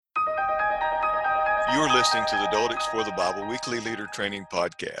You're listening to the Adult Explore the Bible Weekly Leader Training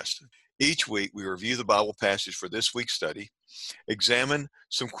Podcast. Each week, we review the Bible passage for this week's study, examine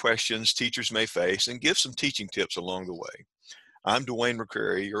some questions teachers may face, and give some teaching tips along the way. I'm Dwayne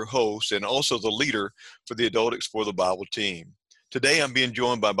McCrary, your host, and also the leader for the Adult Explore the Bible team. Today, I'm being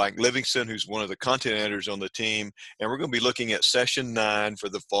joined by Mike Livingston, who's one of the content editors on the team, and we're going to be looking at Session 9 for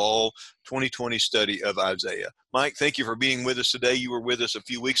the Fall 2020 study of Isaiah. Mike, thank you for being with us today. You were with us a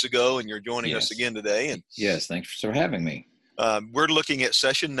few weeks ago, and you're joining us again today. And yes, thanks for having me. We're looking at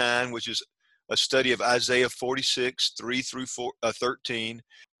Session 9, which is a study of Isaiah 46, 3 through 13.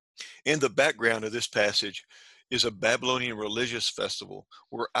 In the background of this passage is a Babylonian religious festival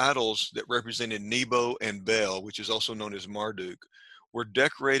where idols that represented Nebo and Bel, which is also known as Marduk, were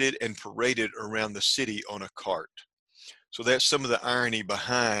decorated and paraded around the city on a cart. So that's some of the irony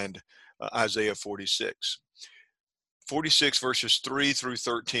behind Isaiah 46. 46 verses 3 through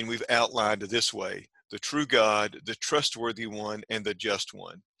 13 we've outlined this way: the true God, the trustworthy one, and the just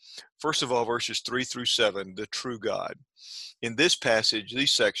one. First of all, verses 3 through 7, the true God. In this passage,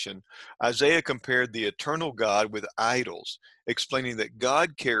 this section, Isaiah compared the eternal God with idols, explaining that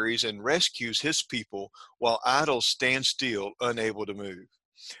God carries and rescues his people while idols stand still, unable to move.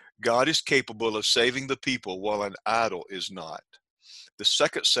 God is capable of saving the people while an idol is not. The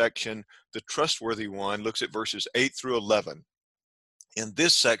second section, the trustworthy one, looks at verses 8 through 11. In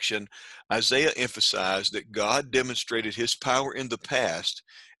this section, Isaiah emphasized that God demonstrated his power in the past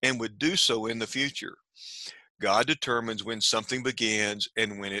and would do so in the future. God determines when something begins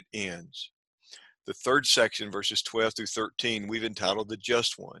and when it ends. The third section, verses 12 through 13, we've entitled The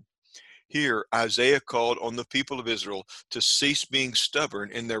Just One. Here, Isaiah called on the people of Israel to cease being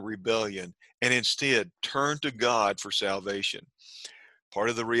stubborn in their rebellion and instead turn to God for salvation. Part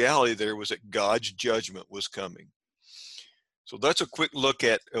of the reality there was that God's judgment was coming. So that's a quick look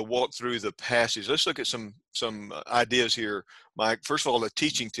at a walk through the passage. Let's look at some ideas here, Mike. First of all, a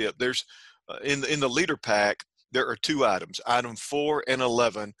teaching tip. There's in the leader pack, there are two items, item 4 and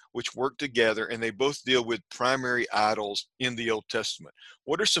 11, which work together, and they both deal with primary idols in the Old Testament.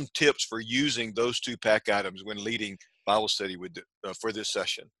 What are some tips for using those two pack items when leading Bible study for this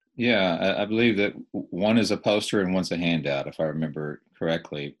session? Yeah, I believe that one is a poster and one's a handout, if I remember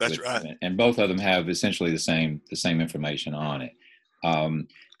correctly. That's right. And both of them have essentially the same information on it.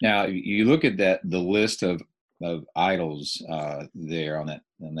 Now, you look at the list of idols there on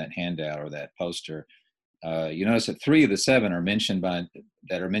that handout or that poster. You notice that 3 of the 7 are mentioned by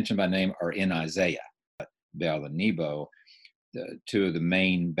name are in Isaiah. Bel and Nebo, 2 of the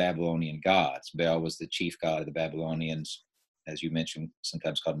main Babylonian gods. Bel was the chief god of the Babylonians, as you mentioned,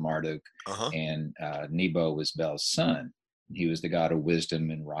 sometimes called Marduk, and Nebo was Bel's son. He was the god of wisdom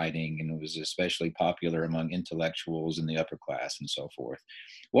and writing, and was especially popular among intellectuals in the upper class and so forth.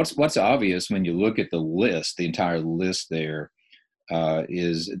 What's obvious when you look at the list, the entire list there,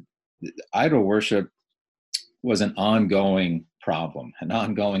 is idol worship was an ongoing problem, an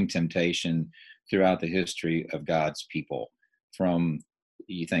ongoing temptation throughout the history of God's people.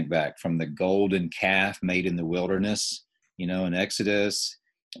 You think back from the golden calf made in the wilderness, in Exodus,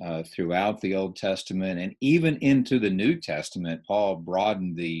 throughout the Old Testament, and even into the New Testament. Paul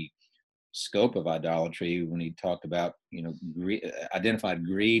broadened the scope of idolatry when he talked about, identified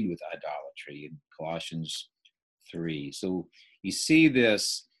greed with idolatry in Colossians 3. So you see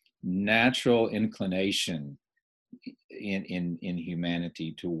this natural inclination in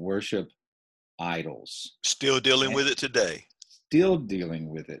humanity to worship idols. Still dealing with it today.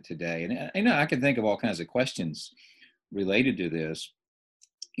 And I can think of all kinds of questions related to this.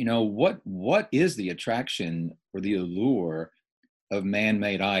 What is the attraction or the allure of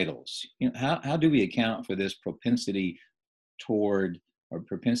man-made idols? How do we account for this propensity to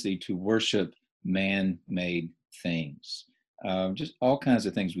worship man-made things? Just all kinds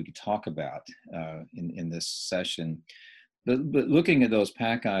of things we could talk about in this session. But looking at those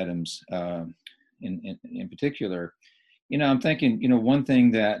pack items in particular, I'm thinking, one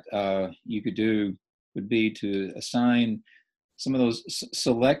thing that you could do would be to assign some of those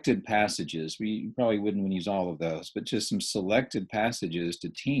selected passages. We probably wouldn't use all of those, but just some selected passages to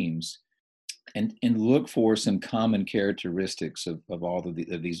teams and look for some common characteristics of all of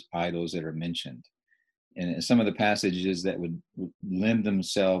these idols that are mentioned. And some of the passages that would lend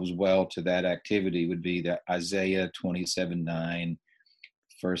themselves well to that activity would be the Isaiah 27:9,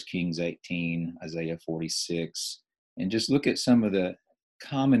 1 Kings 18, Isaiah 46, and just look at some of the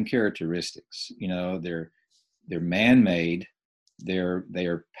common characteristics. They're man-made, they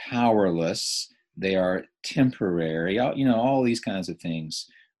are powerless, they are temporary. All these kinds of things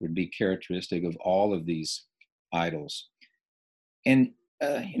would be characteristic of all of these idols. And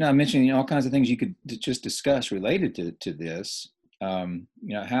I mentioned all kinds of things you could just discuss related to this.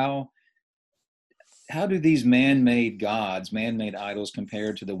 How do these man-made gods, man-made idols,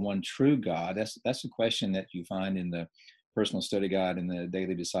 compare to the one true God? That's a question that you find in the Personal Study Guide and the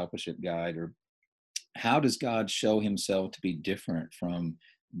Daily Discipleship Guide. Or how does God show himself to be different from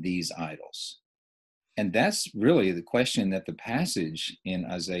these idols? And that's really the question that the passage in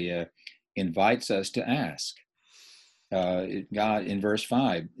Isaiah invites us to ask. God, in verse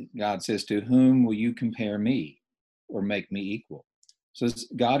 5, God says, "To whom will you compare me or make me equal?" So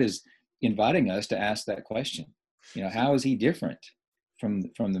God is inviting us to ask that question. How is he different from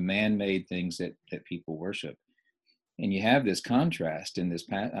the man-made things that people worship? And you have this contrast in this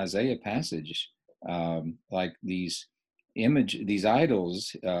Isaiah passage, like these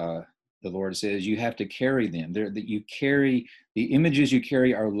idols. The Lord says you have to carry them. The images you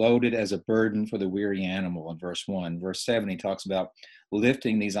carry are loaded as a burden for the weary animal in verse 1. Verse 7, he talks about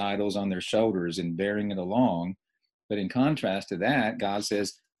lifting these idols on their shoulders and bearing it along. But in contrast to that, God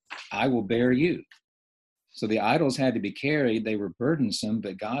says, I will bear you. So the idols had to be carried. They were burdensome,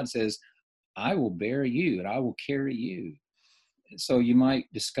 but God says, I will bear you and I will carry you. So you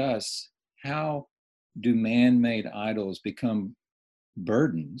might discuss, how do man-made idols become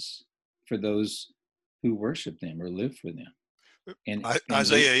burdens for those who worship them or live for them? And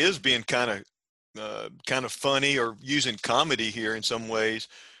Isaiah is being kind of funny, or using comedy here in some ways,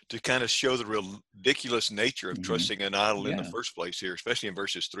 to kind of show the ridiculous nature of trusting an idol in the first place here, especially in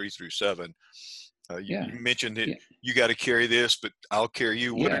verses 3 through 7. You mentioned that you got to carry this, but I'll carry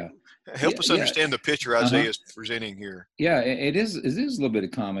you. Help us understand the picture Isaiah is presenting here. Yeah, it is a little bit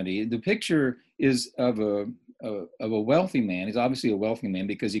of comedy. The picture is of a wealthy man. He's obviously a wealthy man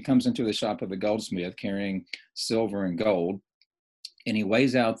because he comes into the shop of a goldsmith carrying silver and gold, and he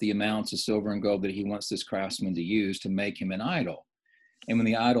weighs out the amounts of silver and gold that he wants this craftsman to use to make him an idol. And when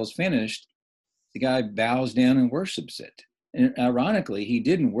the idol's finished, the guy bows down and worships it. And ironically, he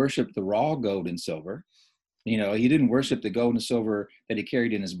didn't worship the raw gold and silver. He didn't worship the gold and silver that he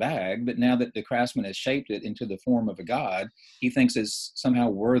carried in his bag, but now that the craftsman has shaped it into the form of a god, he thinks it's somehow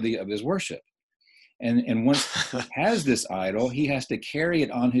worthy of his worship. And once he has this idol, he has to carry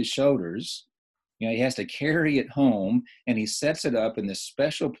it on his shoulders. He has to carry it home, and he sets it up in this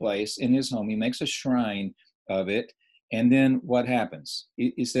special place in his home. He makes a shrine of it. And then what happens?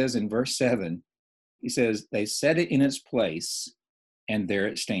 He says in verse 7, he says, they set it in its place, and there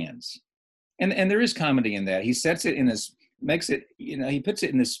it stands. And there is comedy in that. He sets it he puts it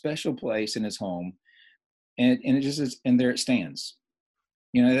in this special place in his home, and it just is, and there it stands.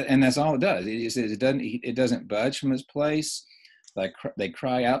 And that's all it does. It doesn't budge from its place. Like they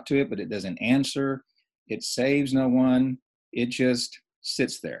cry out to it, but it doesn't answer. It saves no one. It just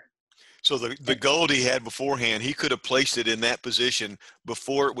sits there. So the gold he had beforehand, he could have placed it in that position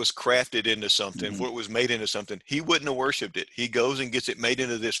before it was crafted into something, before it was made into something. He wouldn't have worshipped it. He goes and gets it made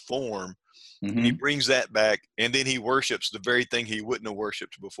into this form, and he brings that back, and then he worships the very thing he wouldn't have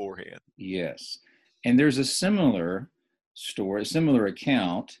worshipped beforehand. Yes. And there's a similar story, a similar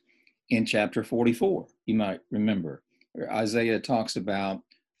account in chapter 44, you might remember, where Isaiah talks about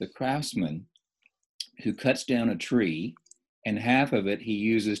the craftsman who cuts down a tree, and half of it he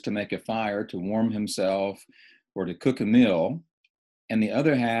uses to make a fire to warm himself or to cook a meal, and the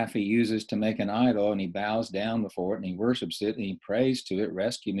other half he uses to make an idol, and he bows down before it and he worships it and he prays to it,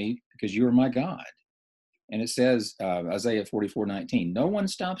 rescue me because you are my God. And it says, Isaiah 44:19, no one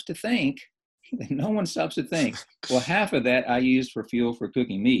stops to think, well, half of that I used for fuel for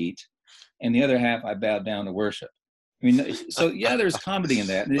cooking meat, and the other half I bowed down to worship. So there's comedy in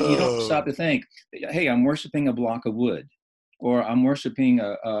that. You don't stop to think, hey, I'm worshiping a block of wood, or I'm worshiping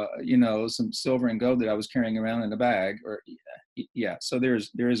some silver and gold that I was carrying around in a bag, So there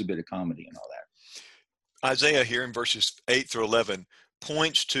is a bit of comedy in all that. Isaiah here in verses 8 through 11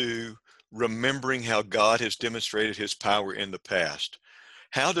 points to remembering how God has demonstrated his power in the past.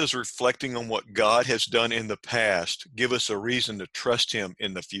 How does reflecting on what God has done in the past give us a reason to trust him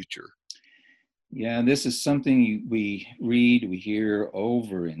in the future? Yeah, this is something we read, we hear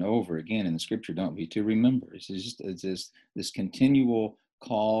over and over again in the scripture, don't we, to remember. It's just this continual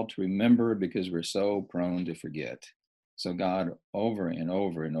call to remember, because we're so prone to forget. So God over and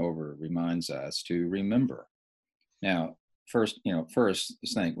over and over reminds us to remember. Now, first,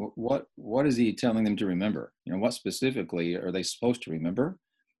 let's think, what is he telling them to remember? What specifically are they supposed to remember?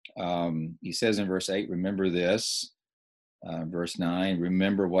 He says in verse 8, remember this. Verse 9,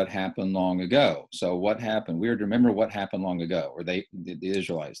 remember what happened long ago. So what happened? We are to remember what happened long ago, or the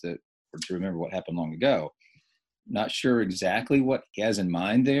Israelites that were to remember what happened long ago. Not sure exactly what he has in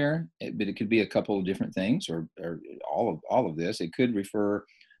mind there, but it could be a couple of different things, or all of this. It could refer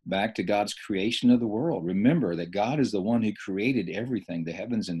back to God's creation of the world. Remember that God is the one who created everything, the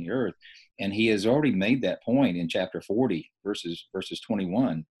heavens and the earth, and he has already made that point in chapter 40, verses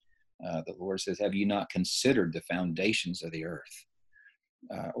 21. The Lord says, "Have you not considered the foundations of the earth?"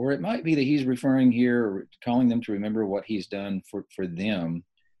 Or it might be that he's referring here, or calling them to remember what he's done for them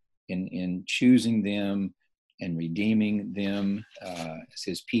in choosing them and redeeming them as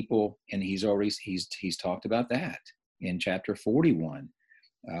his people. And he's talked about that in chapter 41,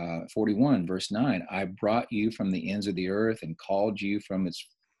 41 verse 9. "I brought you from the ends of the earth and called you from its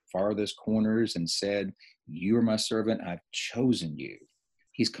farthest corners and said, you are my servant, I've chosen you."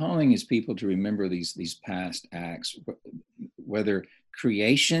 He's calling his people to remember these past acts, whether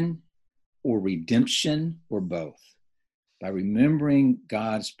creation or redemption or both. By remembering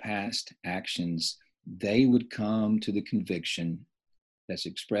God's past actions, they would come to the conviction that's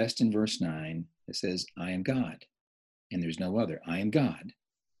expressed in verse 9 that says, "I am God, and there's no other. I am God,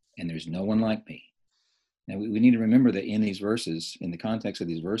 and there's no one like me." Now, we need to remember that in these verses, in the context of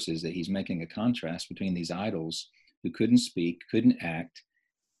these verses, that he's making a contrast between these idols who couldn't speak, couldn't act,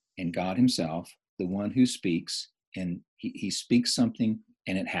 and God himself, the one who speaks, and he speaks something,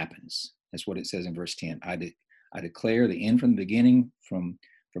 and it happens. That's what it says in verse 10. I declare the end from the beginning, from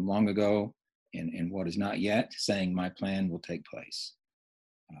long ago, and what is not yet, saying my plan will take place.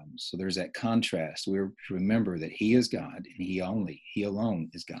 So there's that contrast. We're to remember that he is God, and he alone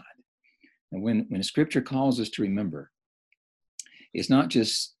is God. And when Scripture calls us to remember, it's not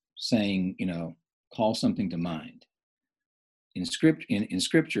just saying, call something to mind. In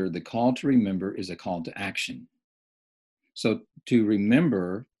Scripture, the call to remember is a call to action. So to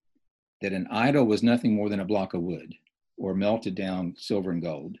remember that an idol was nothing more than a block of wood or melted down silver and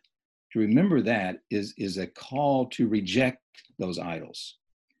gold, to remember that is a call to reject those idols.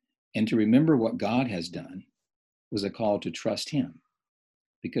 And to remember what God has done was a call to trust him,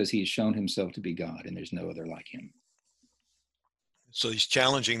 because he has shown himself to be God and there's no other like him. So he's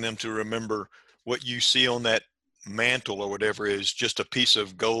challenging them to remember what you see on that mantle or whatever is just a piece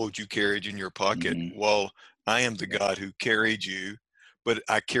of gold you carried in your pocket. Mm-hmm. Well, I am the God who carried you, but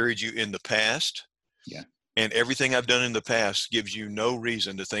I carried you in the past. Yeah. And everything I've done in the past gives you no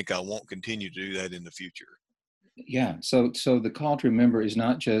reason to think I won't continue to do that in the future. Yeah. So the call to remember is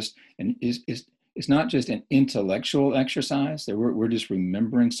not just it's not just an intellectual exercise that we're just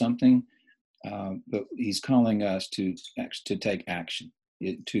remembering something, but he's calling us to take action,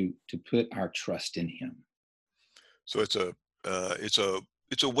 to put our trust in him. So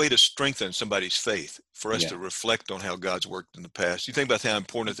it's a way to strengthen somebody's faith, for us Yeah. to reflect on how God's worked in the past. You think about how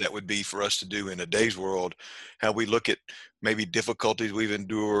important that would be for us to do in a day's world, how we look at maybe difficulties we've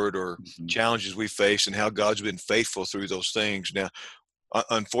endured or Mm-hmm. challenges we face, and how God's been faithful through those things. Now,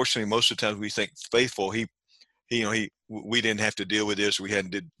 unfortunately, most of the times we think faithful, we didn't have to deal with this, we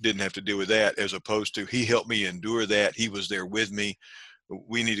didn't have to deal with that, as opposed to he helped me endure that, he was there with me.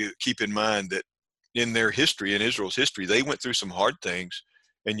 We need to keep in mind that in their history, in Israel's history, they went through some hard things,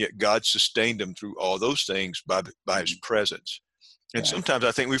 and yet God sustained them through all those things by his presence. And Right. sometimes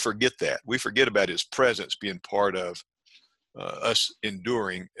I think we forget that. We forget about his presence being part of us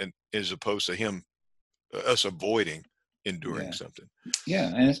enduring, and as opposed to him, us avoiding enduring something.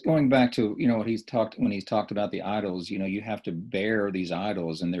 Yeah, and it's going back to what when he's talked about the idols. You have to bear these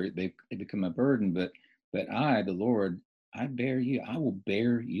idols, and they become a burden. But I, the Lord, I bear you. I will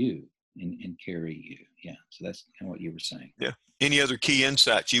bear you and carry you. Yeah. So that's kind of what you were saying. Yeah. Any other key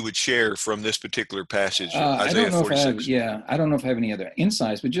insights you would share from this particular passage, I Isaiah don't know 46? I don't know if I have any other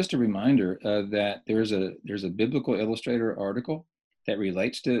insights, but just a reminder that there's a Biblical Illustrator article that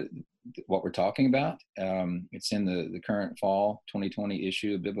relates to what we're talking about. It's in the current fall 2020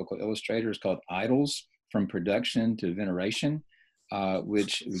 issue of Biblical Illustrator. It's called "Idols: From Production to Veneration,"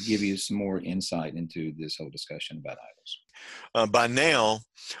 which would give you some more insight into this whole discussion about idols. By now,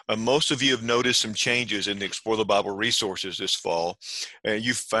 most of you have noticed some changes in the Explore the Bible resources this fall.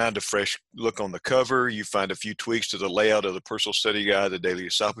 You find a fresh look on the cover. You find a few tweaks to the layout of the Personal Study Guide, the Daily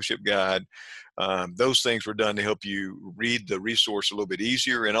Discipleship Guide. Those things were done to help you read the resource a little bit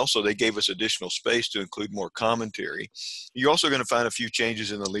easier, and also they gave us additional space to include more commentary. You're also going to find a few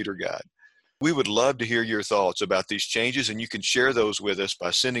changes in the Leader Guide. We would love to hear your thoughts about these changes, and you can share those with us by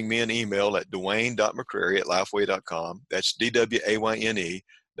sending me an email at dwayne.mccrary@lifeway.com. That's DWAYNE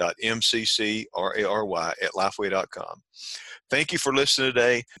mccrary@lifeway.com. Thank you for listening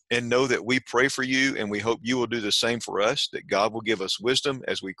today, and know that we pray for you, and we hope you will do the same for us, that God will give us wisdom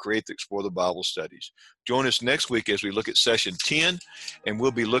as we create the Explore the Bible studies. Join us next week as we look at session 10, and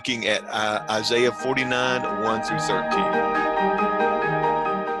we'll be looking at Isaiah 49, 1 through 13.